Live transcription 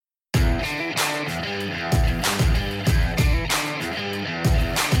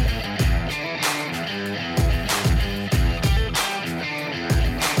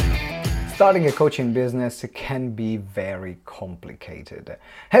Starting a coaching business can be very complicated.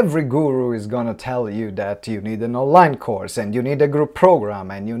 Every guru is gonna tell you that you need an online course and you need a group program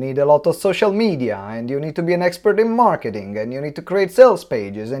and you need a lot of social media and you need to be an expert in marketing and you need to create sales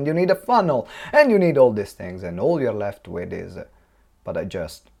pages and you need a funnel and you need all these things, and all you're left with is, but I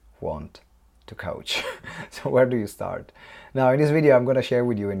just want to coach. So where do you start? Now in this video I'm going to share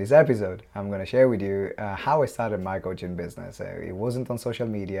with you, in this episode, I'm going to share with you how I started my coaching business. It wasn't on social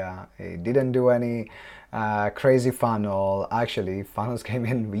media, it didn't do any crazy funnel. Actually, funnels came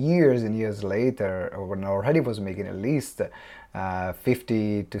in years and years later when I already was making at least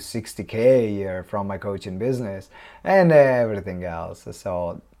 50 to 60k a year from my coaching business and everything else.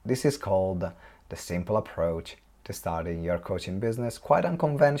 So this is called the simple approach to starting your coaching business. Quite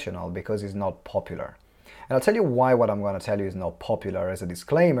unconventional because it's not popular. And I'll tell you why what I'm going to tell you is not popular. As a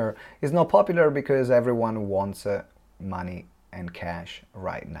disclaimer, it's not popular because everyone wants money and cash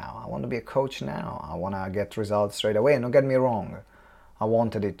right now. I want to be a coach now. I want to get results straight away. And don't get me wrong, I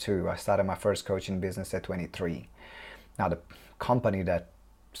wanted it too. I started my first coaching business at 23. Now the company that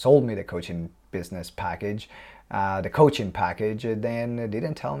sold me the coaching business package, the coaching package, then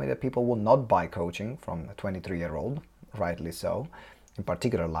didn't tell me that people will not buy coaching from a 23-year-old, rightly so, in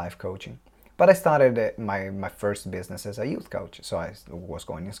particular life coaching. But I started my first business as a youth coach. So I was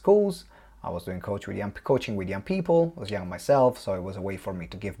going in schools, I was doing coaching with young people, I was young myself, so it was a way for me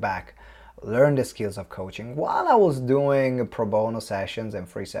to give back, learn the skills of coaching while I was doing pro bono sessions and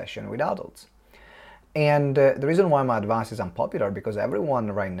free sessions with adults. And the reason why my advice is unpopular, because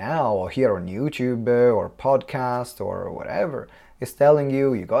everyone right now, or here on YouTube or podcast or whatever, is telling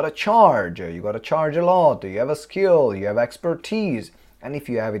you, you gotta charge a lot, you have a skill, you have expertise, and if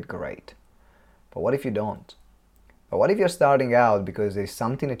you have it, great. But what if you don't? But what if you're starting out because there's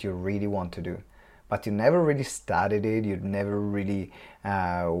something that you really want to do, but you never really studied it, you never really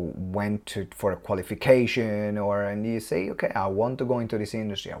went for a qualification, and you say, okay, I want to go into this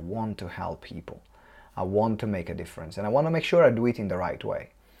industry, I want to help people, I want to make a difference, and I want to make sure I do it in the right way.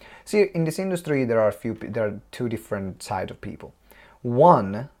 See, in this industry there are two different sides of people.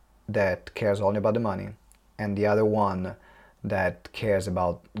 One that cares only about the money, and the other one that cares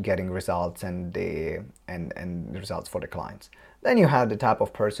about getting results and the results for the clients. Then you have the type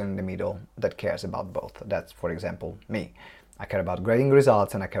of person in the middle that cares about both. That's, for example, me. I care about getting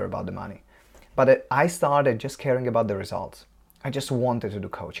results and I care about the money. But I started just caring about the results. I just wanted to do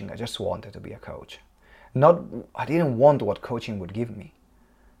coaching. I just wanted to be a coach. I didn't want what coaching would give me.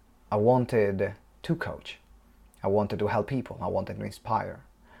 I wanted to coach. I wanted to help people. I wanted to inspire.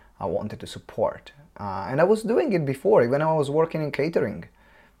 I wanted to support. And I was doing it before, even when I was working in catering.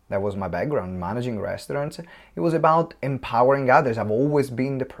 That was my background, managing restaurants. It was about empowering others. I've always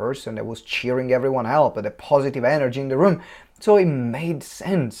been the person that was cheering everyone up, the positive energy in the room. So it made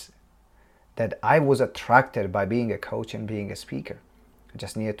sense that I was attracted by being a coach and being a speaker. I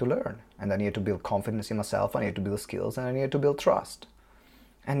just needed to learn, and I needed to build confidence in myself, I needed to build skills, and I needed to build trust.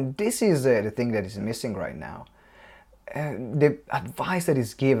 And this is the thing that is missing right now. The advice that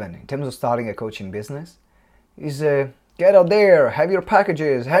is given in terms of starting a coaching business is get out there, have your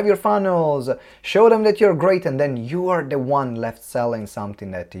packages, have your funnels, show them that you're great, and then you are the one left selling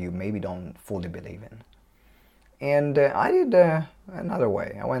something that you maybe don't fully believe in. And I did another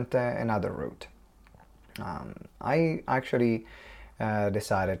way. I went another route. I actually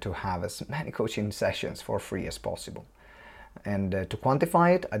decided to have as many coaching sessions for free as possible. And to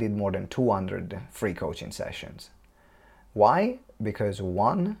quantify it, I did more than 200 free coaching sessions. Why? Because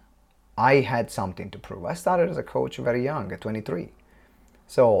one, I had something to prove. I started as a coach very young, at 23.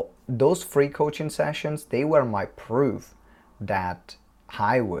 So those free coaching sessions, they were my proof that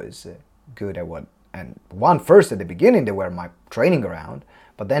I was good at what, and first at the beginning they were my training ground,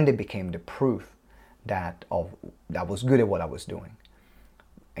 but then they became the proof that I was good at what I was doing.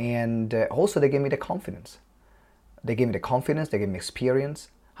 And also they gave me the confidence. They gave me experience,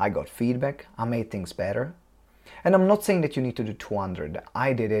 I got feedback, I made things better. And I'm not saying that you need to do 200.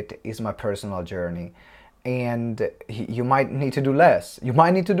 I did it, it's my personal journey. And you might need to do less. You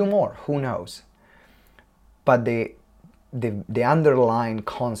might need to do more, who knows? But the underlying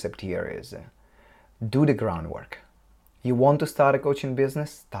concept here is do the groundwork. You want to start a coaching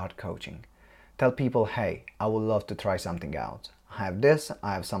business? Start coaching. Tell people, hey, I would love to try something out. I have this,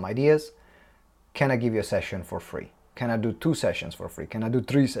 I have some ideas. Can I give you a session for free? Can I do 2 sessions for free? Can I do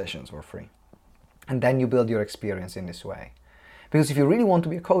 3 sessions for free? And then you build your experience in this way. Because if you really want to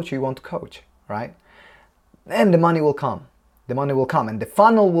be a coach, you want to coach, right? Then the money will come. The money will come, and the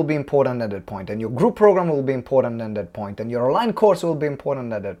funnel will be important at that point, and your group program will be important at that point, and your online course will be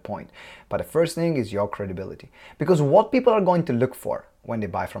important at that point. But the first thing is your credibility. Because what people are going to look for when they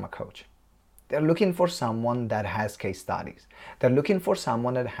buy from a coach? They're looking for someone that has case studies. They're looking for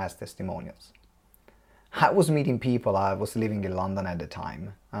someone that has testimonials. I was meeting people. I was living in London at the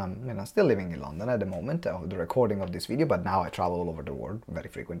time. Still living in London at the moment of the recording of this video, but now I travel all over the world very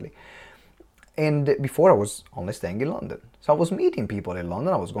frequently. And before I was only staying in London. So I was meeting people in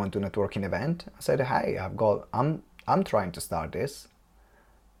London. I was going to a networking event. I said, hey, I'm trying to start this.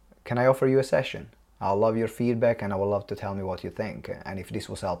 Can I offer you a session? I'll love your feedback and I would love to tell me what you think and if this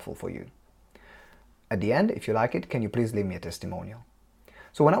was helpful for you. At the end, if you like it, can you please leave me a testimonial?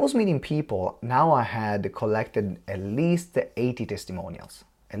 So when I was meeting people, now I had collected at least 80 testimonials.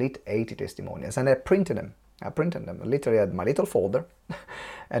 And I printed them. I literally had my little folder.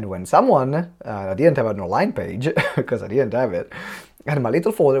 And when someone, I didn't have an online page because I didn't have it. I had my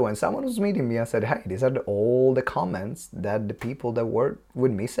little folder. When someone was meeting me, I said, hey, these are all the comments that the people that were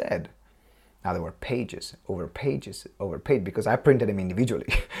with me said. Now there were pages over pages over pages because I printed them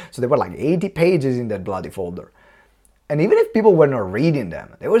individually. So there were like 80 pages in that bloody folder. And even if people were not reading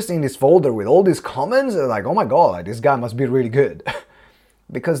them, they were seeing this folder with all these comments, they're like, oh my God, like, this guy must be really good.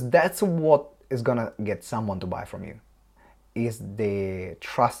 Because that's what is gonna get someone to buy from you, is the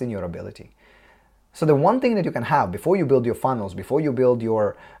trust in your ability. So the one thing that you can have before you build your funnels, before you build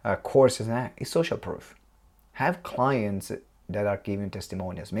your courses, is social proof. Have clients that are giving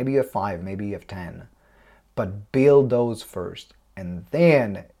testimonials. Maybe you have 5, maybe you have 10, but build those first. And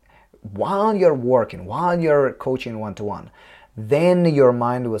then while you're working, while you're coaching one-to-one, then your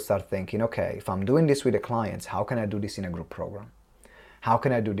mind will start thinking, okay, if I'm doing this with the clients, how can I do this in a group program? How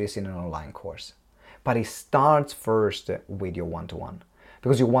can I do this in an online course? But it starts first with your one-to-one,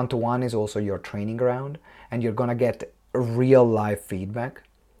 because your one-to-one is also your training ground and you're gonna get real life feedback.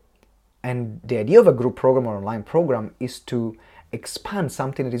 And the idea of a group program or online program is to expand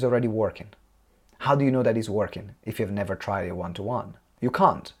something that is already working. How do you know that it's working if you've never tried a one-to-one? You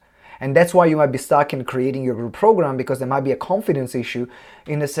can't. And that's why you might be stuck in creating your group program, because there might be a confidence issue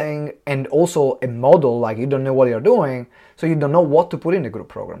in the saying, and also a model, like you don't know what you're doing, so you don't know what to put in the group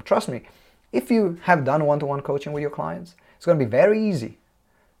program. Trust me, if you have done one-to-one coaching with your clients, it's going to be very easy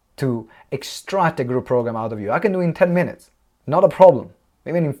to extract a group program out of you. I can do it in 10 minutes, not a problem,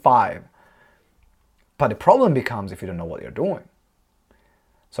 even in 5. But the problem becomes if you don't know what you're doing.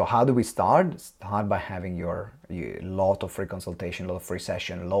 So how do we start? Start by having your lot of free consultation, lot of free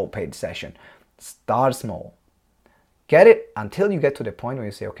session, low paid session. Start small. Get it until you get to the point where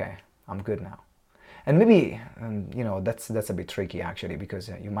you say, okay, I'm good now. And maybe, that's a bit tricky actually,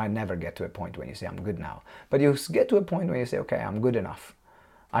 because you might never get to a point when you say, I'm good now. But you get to a point where you say, okay, I'm good enough.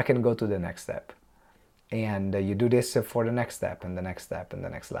 I can go to the next step. And you do this for the next step and the next step and the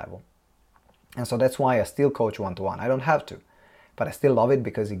next level. And so that's why I still coach one-to-one. I don't have to, but I still love it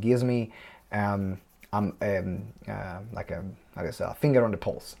because it gives me a finger on the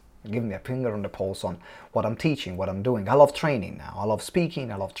pulse. Give me a finger on the pulse on what I'm teaching, what I'm doing. I love training now. I love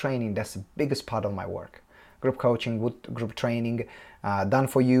speaking. I love training. That's the biggest part of my work. Group coaching, group training, done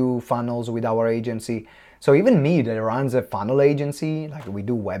for you, funnels with our agency. So even me that runs a funnel agency, like we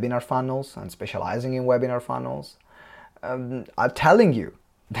do webinar funnels and specializing in webinar funnels, I'm telling you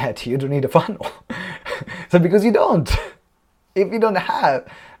that you don't need a funnel. So because you don't. If you don't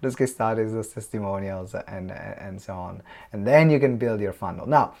have those case studies, those testimonials, and so on, and then you can build your funnel.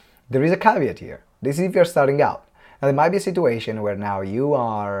 Now, there is a caveat here. This is if you're starting out. Now, there might be a situation where now you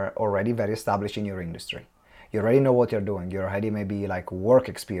are already very established in your industry. You already know what you're doing. You already maybe like work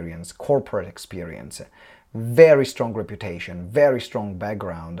experience, corporate experience, very strong reputation, very strong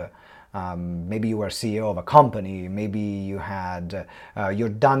background. Maybe you were CEO of a company, maybe you've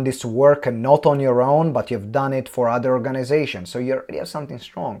done this work and not on your own, but you've done it for other organizations, so you already have something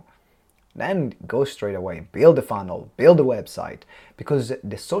strong. Then go straight away, build a funnel, build a website, because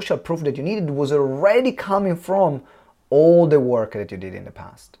the social proof that you needed was already coming from all the work that you did in the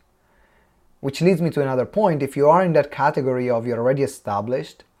past. Which leads me to another point. If you are in that category of you're already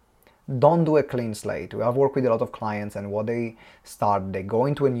established, don't do a clean slate. I've worked with a lot of clients, and what they go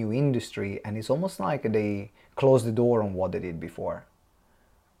into a new industry, and it's almost like they close the door on what they did before.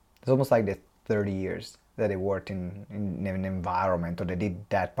 It's almost like the 30 years that they worked in an environment, or they did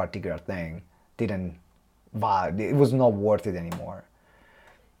that particular thing, it was not worth it anymore.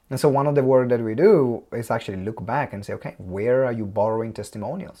 And so one of the work that we do is actually look back and say, okay, where are you borrowing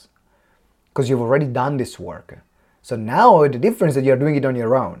testimonials? Because you've already done this work. So now the difference is that you're doing it on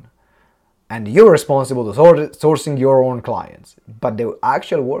your own. And you're responsible to sourcing your own clients. But the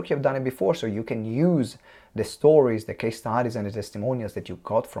actual work you've done it before, so you can use the stories, the case studies, and the testimonials that you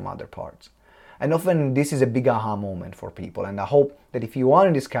got from other parts. And often this is a big aha moment for people. And I hope that if you are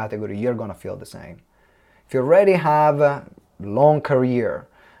in this category, you're going to feel the same. If you already have a long career,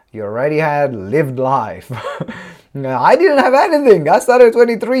 You already had lived life. I didn't have anything. I started at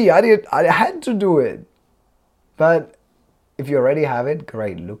 23. I had to do it. But if you already have it,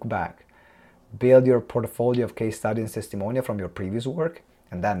 great, look back. Build your portfolio of case studies and testimonial from your previous work,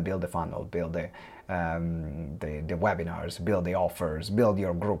 and then build the funnel, build the webinars, build the offers, build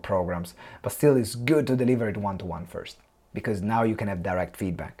your group programs. But still, it's good to deliver it one-to-one first, because now you can have direct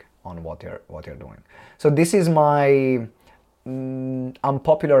feedback on what you're doing. So this is my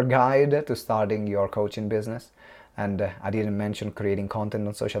unpopular guide to starting your coaching business. And I didn't mention creating content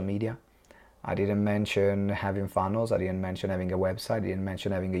on social media. I didn't mention having funnels. I didn't mention having a website. I didn't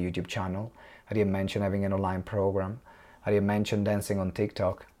mention having a YouTube channel. I didn't mention having an online program. I didn't mention dancing on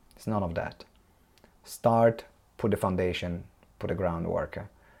TikTok. It's none of that. Start, put the foundation, put the groundwork,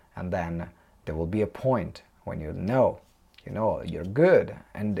 and then there will be a point when you know you're good,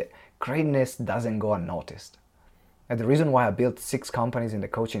 and greatness doesn't go unnoticed. And the reason why I built 6 companies in the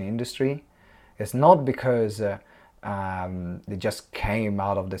coaching industry is not because they just came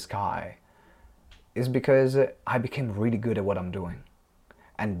out of the sky. It's because I became really good at what I'm doing.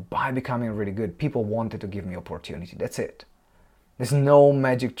 And by becoming really good, people wanted to give me opportunity. That's it. There's no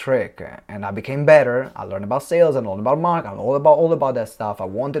magic trick. And I became better. I learned about sales and all about marketing, all about that stuff. I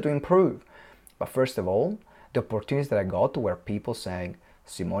wanted to improve. But first of all, the opportunities that I got were people saying,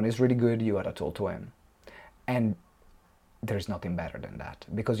 Simone is really good, you gotta talk to him. And there's nothing better than that,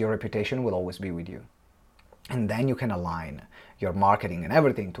 because your reputation will always be with you. And then you can align your marketing and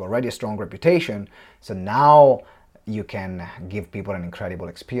everything to already a strong reputation. So now you can give people an incredible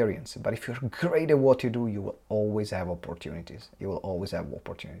experience. But if you're great at what you do, you will always have opportunities. You will always have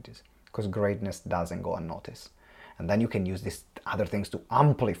opportunities, because greatness doesn't go unnoticed. And then you can use these other things to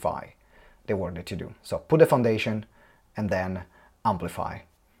amplify the work that you do. So put the foundation and then amplify.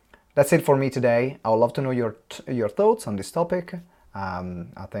 That's it for me today. I would love to know your thoughts on this topic.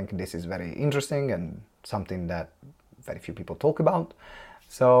 I think this is very interesting and something that very few people talk about.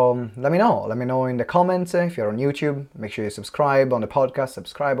 So let me know. Let me know in the comments. If you're on YouTube, make sure you subscribe on the podcast,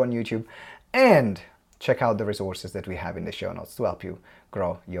 subscribe on YouTube, and check out the resources that we have in the show notes to help you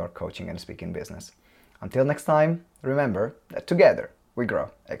grow your coaching and speaking business. Until next time, remember that together we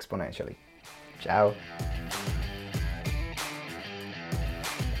grow exponentially. Ciao.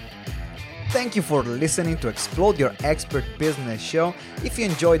 Thank you for listening to Explode Your Expert Business Show. If you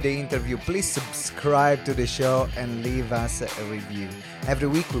enjoyed the interview, please subscribe to the show and leave us a review. Every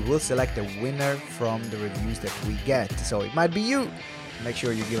week we will select a winner from the reviews that we get. So it might be you. Make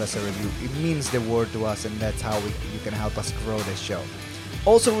sure you give us a review. It means the world to us, and that's how you can help us grow the show.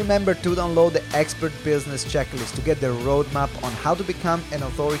 Also remember to download the Expert Business Checklist to get the roadmap on how to become an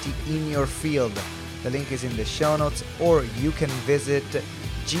authority in your field. The link is in the show notes, or you can visit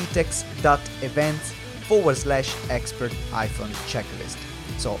gtex.events/expert-checklist.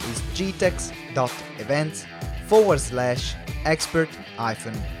 So it's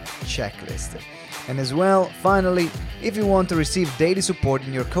gtex.events/expert-checklist. And as well, finally, if you want to receive daily support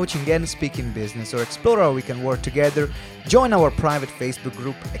in your coaching and speaking business, or explore how we can work together, join our private Facebook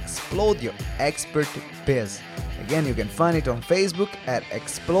group, Explode Your Expert Biz. Again, you can find it on Facebook at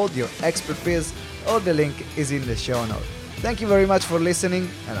Explode Your Expert Biz, or the link is in the show notes. Thank you very much for listening,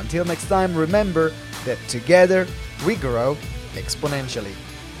 and until next time, remember that together we grow exponentially.